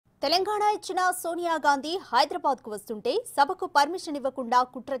తెలంగాణ ఇచ్చిన సోనియా గాంధీ హైదరాబాద్ కు వస్తుంటే సభకు పర్మిషన్ ఇవ్వకుండా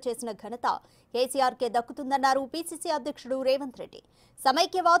కుట్ర చేసిన ఘనత కేసీఆర్ కే దక్కుతుందన్నారు పిసిసి అధ్యక్షుడు రేవంత్ రెడ్డి.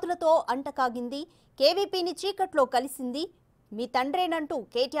 సమైక్యవాదులతో అంటకాగింది, కేవీపీని చీకట్లో కలిసింది మీ తండ్రేనంటూ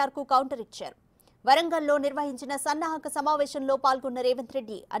కేటీఆర్ కు కౌంటర్ ఇచ్చారు. వరంగల్లో నిర్వహించిన సన్నాహక సమావేశంలో పాల్గొన్న రేవంత్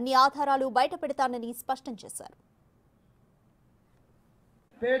రెడ్డి అన్ని ఆధారాలు బయటపెడతానని స్పష్టం చేశారు.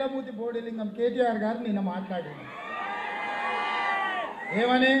 పేడమూతి బోడిలింగం కేటీఆర్ గారు నిన్న మాట్లాడారు.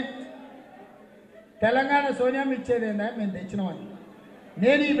 ఏమని తెలంగాణ సోనియా ఇచ్చేదేందా మేము తెచ్చినామని.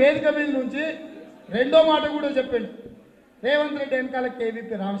 నేను ఈ వేదిక మీద నుంచి రెండో మాట కూడా చెప్పాను, రేవంత్ రెడ్డి వెనకాల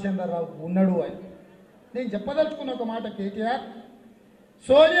కేవీపీ రామచంద్రరావు ఉన్నాడు అని. నేను చెప్పదలుచుకున్న ఒక మాట, కేటీఆర్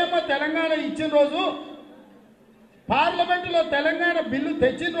సోనియమ్మ తెలంగాణ ఇచ్చిన రోజు, పార్లమెంటులో తెలంగాణ బిల్లు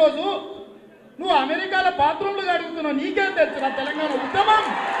తెచ్చిన రోజు నువ్వు అమెరికాలో బాత్రూంలు అడుగుతున్నావు. నీకేం తెలుసు తెలంగాణ ఉద్యమం,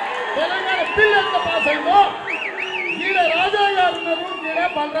 తెలంగాణ బిల్లు ఎంత పాస్ అయిందో. ఈడ రాజా గారు ఉన్నారు, ఈడ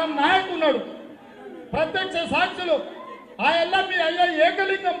బలరాం నాయక్ ఉన్నాడు, ప్రత్యక్ష సాక్షులు. ఆ ఎల్లా మీ అయ్య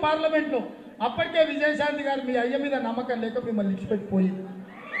ఏకలింగం పార్లమెంట్లో. అప్పటికే విజయశాంతి గారు మీ అయ్య మీద నమ్మకం లేక మిమ్మల్ని ఇచ్చిపెట్టిపోయింది.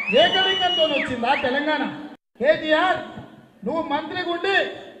 ఏకలింగంతో వచ్చిందా తెలంగాణ? కేటీఆర్ నువ్వు మంత్రిగా ఉండి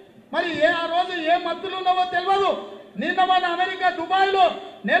మరి ఆ రోజు ఏ మంత్రులు ఉన్నావో తెలియదు. నిన్న మన అమెరికా దుబాయ్లో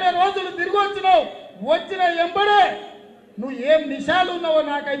నెల రోజులు తిరిగి వచ్చినావు. వచ్చిన ఎంబడే నువ్వు ఏం నిషాలు ఉన్నావో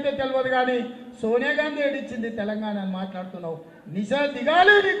నాకైతే తెలియదు, కానీ సోనియా గాంధీ ఏడిచ్చింది తెలంగాణ అని మాట్లాడుతున్నావు. నిషా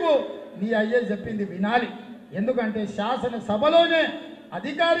దిగాలి నీకు, నీ అయ్య చెప్పింది వినాలి. ఎందుకంటే శాసనసభలోనే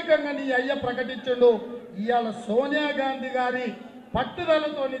అధికారికంగా నీ అయ్య ప్రకటించండు, ఇవాళ సోనియా గాంధీ గారి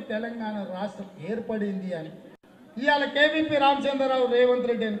పట్టుదలతోని తెలంగాణ రాష్ట్రం ఏర్పడింది అని. ఇవాళ కేవీపీ రామచంద్రరావు రేవంత్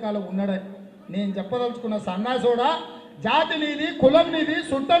రెడ్డి వెనకాల ఉన్నాడని నేను చెప్పదలుచుకున్న సన్నాసోడా. జాతి నీది, కులం నీది,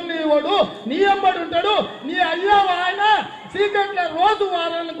 సుట్టం నీవాడు, నీ ఎంబడి ఉంటాడు. నీ అయ్యా ఆయన సీక్రెట్ల రోజు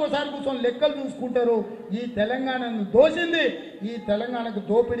వారానికి ఒకసారి కూర్చొని లెక్కలు చూసుకుంటారు. ఈ తెలంగాణను దోసింది, ఈ తెలంగాణకు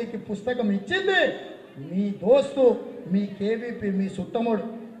దోపిడీకి పుస్తకం ఇచ్చింది మీ దోస్తు, మీ కేవీపీ, మీ సుట్టముడు.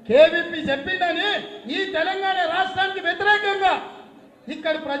 కేవీపీ చెప్పిందని ఈ తెలంగాణ రాష్ట్రానికి వ్యతిరేకంగా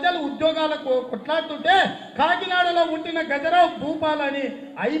ఇక్కడ ప్రజలు ఉద్యోగాలకు కొట్లాడుతుంటే కాకినాడలో ఉంటిన గజరావు భూపాల్ అని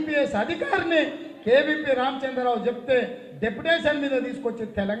ఐపీఎస్ అధికారిని కేవీపీ రామచంద్రరావు చెప్తే డెప్యుటేషన్ మీద తీసుకొచ్చి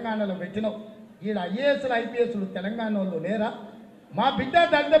తెలంగాణలో పెట్టినావు. ఈడ ఐఏఎస్లు ఐపీఎస్లు తెలంగాణ వాళ్ళు లేరా? మా బిడ్డ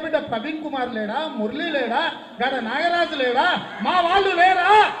దళిత బిడ్డ ప్రవీణ్ కుమార్ లేడా? మురళీ లేడా? గడ నాగరాజు లేడా? మా వాళ్ళు లేరా?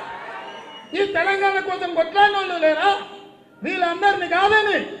 ఈ తెలంగాణ కోసం కొట్లాడిన వాళ్ళు లేరా? వీళ్ళందరినీ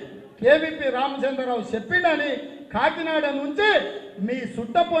కాదని కేవీపీ రామచంద్రరావు చెప్పిండని కాకినాడ నుంచి మీ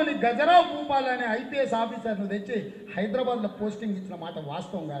సుట్టపోని గజరావు భూపాల్ అనే ఐపీఎస్ ఆఫీసర్ను తెచ్చి హైదరాబాద్లో పోస్టింగ్ ఇచ్చిన మాట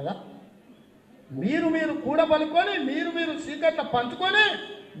వాస్తవం కాదా? మీరు కూడబలుకొని మీరు సీకట్ల పంచుకొని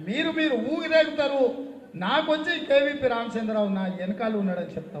మీరు ఊగిరేగుతారు. నాకొచ్చి కేవీపీ రామచంద్రరావు నా వెనకాల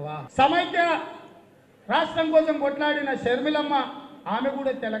ఉన్నాడని చెప్తావా? సమైక్య రాష్ట్రం కోసం కొట్లాడిన షర్మిలమ్మ ఆమె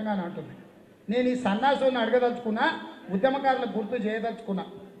కూడా తెలంగాణ అంటుంది. నేను ఈ సన్నాసుని అడగదలుచుకున్నా, ఉద్యమకారులకు గుర్తు చేయదలుచుకున్నా.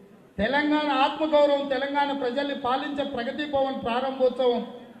 తెలంగాణ ఆత్మగౌరవం, తెలంగాణ ప్రజల్ని పాలించే ప్రగతి భవన్ ప్రారంభోత్సవం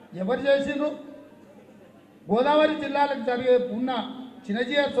ఎవరు చేసిండ్రు? గోదావరి జిల్లాలకు జరిగే ఉన్న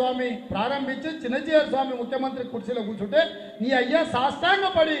చిన్నజీఆర్ స్వామి ప్రారంభించి చిన్నజీఆర్ స్వామి ముఖ్యమంత్రి కుర్చీలో కూర్చుంటే నీ అయ్యా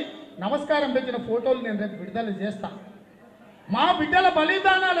సాష్టాంగపడి నమస్కారం పెట్టిన ఫోటోలు నేను రేపు విడుదల చేస్తా. మా బిడ్డల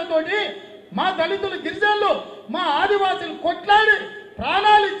బలిదానాలతోటి మా దళితులు, గిరిజనులు, మా ఆదివాసులు కొట్లాడి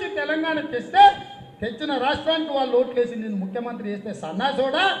ప్రాణాలు ఇచ్చి తెలంగాణ తెచ్చిన రాష్ట్రానికి వాళ్ళు ఓట్లేసి నేను ముఖ్యమంత్రి చేస్తే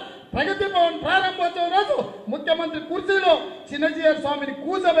సన్నాసోడా? ప్రగతి భవన్ ప్రారంభోత్సవం రోజు ముఖ్యమంత్రి కుర్చీలో చిన్నజీఆర్ స్వామిని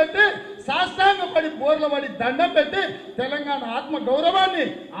కూర్చోబెట్టి సాష్టాంగపడి బోర్ల పడి దండం పెట్టి తెలంగాణ ఆత్మ గౌరవాన్ని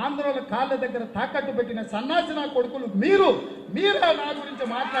ఆంధ్రుల కాళ్ళ దగ్గర తాకట్టు పెట్టిన సన్నాసి నా కొడుకులు మీరా నా గురించి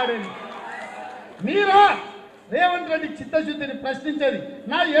మాట్లాడేది? మీరా రేవంత్ రెడ్డి చిత్తశుద్ధిని ప్రశ్నించేది?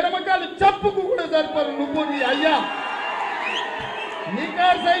 నా ఎడమకాలు చెప్పుకు కూడా సరిపరు నువ్వు, నీ అయ్యా.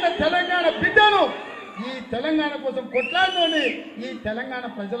 నికార్సైన తెలంగాణ బిడ్డను, ఈ తెలంగాణ కోసం కొట్లాడోని, ఈ తెలంగాణ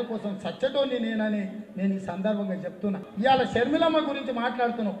ప్రజల కోసం చచ్చటోని నేనని నేను ఈ సందర్భంగా చెప్తున్నా. ఇవాళ షర్మిలమ్మ గురించి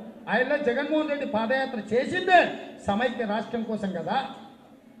మాట్లాడుతున్నావు. ఆయన జగన్మోహన్ రెడ్డి పాదయాత్ర చేసిందే సమైక్య రాష్ట్రం కోసం కదా.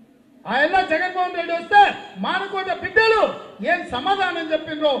 ఆయన జగన్మోహన్ రెడ్డి వస్తే మానకోట బిడ్డలు ఏం సమాధానం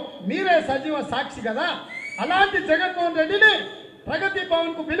చెప్పిండ్రో మీరే సజీవ సాక్షి కదా. అలాంటి జగన్మోహన్ రెడ్డిని ప్రగతి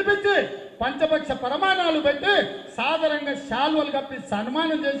భవన్ కు పిలిపించి పంచపక్ష ప్రమాణాలు పెట్టి సాధారణంగా శాల్వలు కప్పి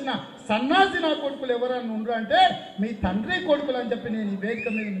సన్మానం చేసిన సన్నాసి నా కొడుకులు ఎవరన్నా ఉండరు అంటే మీ తండ్రి కొడుకులు అని చెప్పి నేను ఈ వేదిక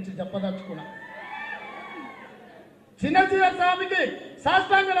మీద నుంచి చెప్పదలుచుకున్నా. చిన్నజీఆర్ స్వామికి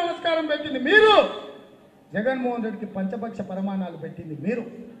సాష్టాంగ నమస్కారం పెట్టింది మీరు, జగన్మోహన్ రెడ్డికి పంచపక్ష ప్రమాణాలు పెట్టింది మీరు.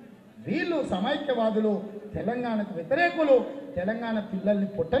 వీళ్ళు సమైక్యవాదులు, తెలంగాణకు వ్యతిరేకులు, తెలంగాణ పిల్లల్ని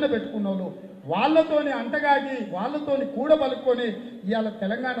పొట్టన పెట్టుకున్న వాళ్ళు, వాళ్ళతోని అంటగాగి వాళ్ళతోని కూడబలుకొని ఇవాళ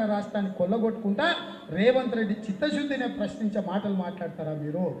తెలంగాణ రాష్ట్రాన్ని కొల్లగొట్టుకుంటా రేవంత్ రెడ్డి చిత్తశుద్ధిని ప్రశ్నించే మాటలు మాట్లాడతారా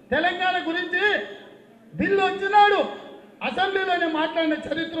మీరు? తెలంగాణ గురించి బిల్లు వచ్చినాడు అసెంబ్లీలోనే మాట్లాడిన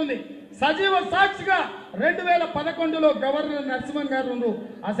చరిత్ర ఉంది. సజీవ సాక్షిగా 2011లో గవర్నర్ నరసింహన్ గారు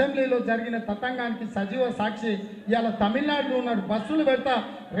అసెంబ్లీలో జరిగిన తతంగానికి సజీవ సాక్షి. ఇవాళ తమిళనాడులో ఉన్నాడు, బస్సులు పెడతా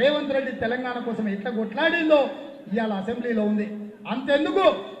రేవంత్ రెడ్డి తెలంగాణ కోసం ఎట్లా కొట్లాడిందో ఇవాళ అసెంబ్లీలో ఉంది. అంతెందుకు,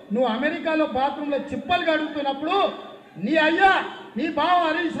 నువ్వు అమెరికాలో బాత్రూంలో చిప్పలు గడుపుతున్నప్పుడు నీ అయ్యా నీ బావ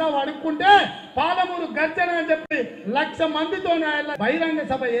హరీష్ రావు అడుక్కుంటే పాలమూరు గర్జన అని చెప్పి 1,00,000 మందితో బహిరంగ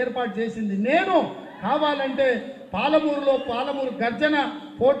సభ ఏర్పాటు చేసింది నేను. కావాలంటే పాలమూరు గర్జన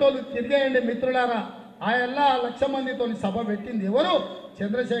ఫోటోలు తిరిగేయండి మిత్రులారా. ఆ 1,00,000 మందితో సభ పెట్టింది ఎవరు?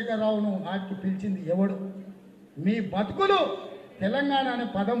 చంద్రశేఖరరావును నాటికి పిలిచింది ఎవడు? మీ బతుకులు తెలంగాణ అనే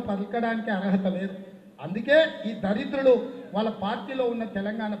పదం పలకడానికి అర్హత లేదు. అందుకే ఈ దరిద్రులు వాళ్ళ పార్టీలో ఉన్న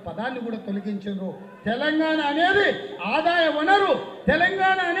తెలంగాణ పదాన్ని కూడా తొలగించారు. తెలంగాణ అనేది ఆదాయ వనరు,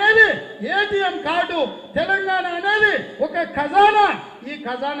 తెలంగాణ అనేది ఏటీఎం కార్డు, తెలంగాణ అనేది ఒక ఖజానా. ఈ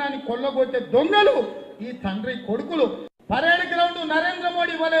ఖజానాని కొల్లగొట్టే దొంగలు ఈ తండ్రి కొడుకులు. పరేడ్ గ్రౌండ్ నరేంద్ర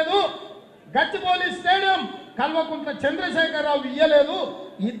మోడీ ఇవ్వలేదు, గచ్చిబౌలి స్టేడియం కల్వకుంట్ల చంద్రశేఖరరావు ఇయ్యలేదు.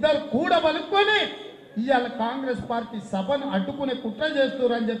 ఇద్దరు కూడబలుక్కొని ఇవాళ కాంగ్రెస్ పార్టీ సభను అడ్డుకునే కుట్ర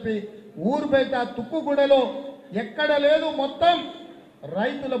చేస్తున్నారని చెప్పి ఊరు బయట తుక్కుగూడలో ఎక్కడ లేదు, మొత్తం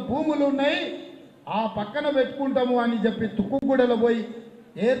రైతుల భూములు ఉన్నాయి, ఆ పక్కన పెట్టుకుంటాము అని చెప్పి తుక్కుగూడలో పోయి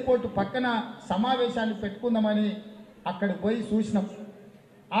ఎయిర్పోర్ట్ పక్కన సమావేశాన్ని పెట్టుకుందామని అక్కడికి పోయి చూసినాం.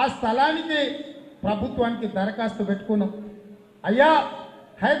 ఆ స్థలానికి ప్రభుత్వానికి దరఖాస్తు పెట్టుకున్నాం. అయ్యా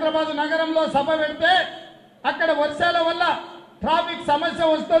హైదరాబాద్ నగరంలో సభ పెడితే అక్కడ వర్షాల వల్ల ట్రాఫిక్ సమస్య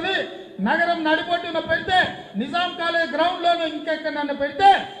వస్తుంది, నగరం నడిబొట్టున పెడితే నిజాం కాలేజ్ గ్రౌండ్లోనే ఇంకెక్కడన్నా పెడితే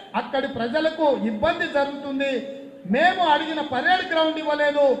అక్కడి ప్రజలకు ఇబ్బంది జరుగుతుంది. మేము అడిగిన పరేడ్ గ్రౌండ్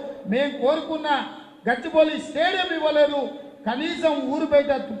ఇవ్వలేదు, మేము కోరుకున్న గచ్చిబౌలి స్టేడియం ఇవ్వలేదు, కనీసం ఊరు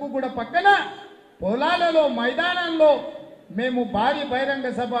బయట తుక్కుగూడ పక్కన పొలాలలో మైదానంలో మేము భారీ బహిరంగ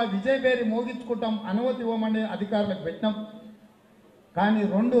సభ విజయబేరి మోగించుకుంటాం, అనుమతి ఇవ్వమని అధికారులకు పెట్టినాం. కానీ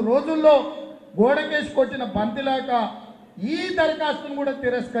 2 రోజుల్లో గోడకేసి కొట్టిన బంతిలాక ఈ దరఖాస్తును కూడా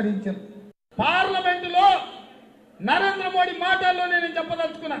తిరస్కరించారు. పార్లమెంటులో నరేంద్ర మోడీ మాటల్లో నేను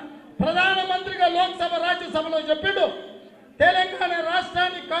చెప్పదలుచుకున్నా. ప్రధానమంత్రిగా లోక్సభ రాజ్యసభలో చెప్పిండు, తెలంగాణ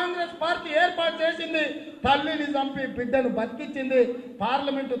రాష్ట్రాన్ని కాంగ్రెస్ పార్టీ ఏర్పాటు చేసింది, తల్లిని చంపి బిడ్డను బతికించింది,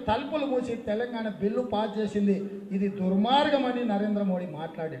 పార్లమెంటు తలుపులు మూసి తెలంగాణ బిల్లు పాస్ చేసింది. ఇది దుర్మార్గం అని నరేంద్ర మోడీ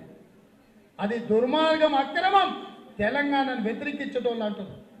మాట్లాడాడు. అది దుర్మార్గం, అక్రమం, తెలంగాణను వ్యతిరేకించటోళ్ళు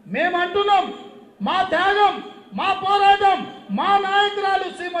అంటున్నారు. మేమంటున్నాం మా త్యాగం, మా పోరాటం, మా నాయకురాలు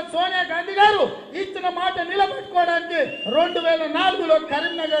శ్రీమతి సోనియా గాంధీ గారు ఇచ్చిన మాట నిలబెట్టుకోవడానికి 2004లో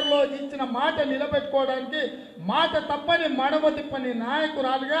కరీంనగర్లో ఇచ్చిన మాట నిలబెట్టుకోవడానికి మాట తప్పని మడమ తిప్పని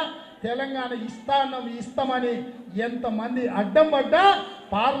నాయకురాలుగా తెలంగాణ ఇస్తామని ఎంతమంది అడ్డం పడ్డా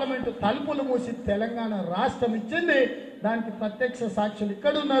పార్లమెంటు తలుపులు మూసి తెలంగాణ రాష్ట్రం ఇచ్చింది. దానికి ప్రత్యక్ష సాక్షులు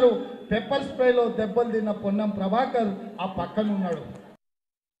ఇక్కడున్నారు. పెప్పర్ స్ప్రేలో దెబ్బలు తిన్న పొన్నం ప్రభాకర్ ఆ పక్కన ఉన్నాడు.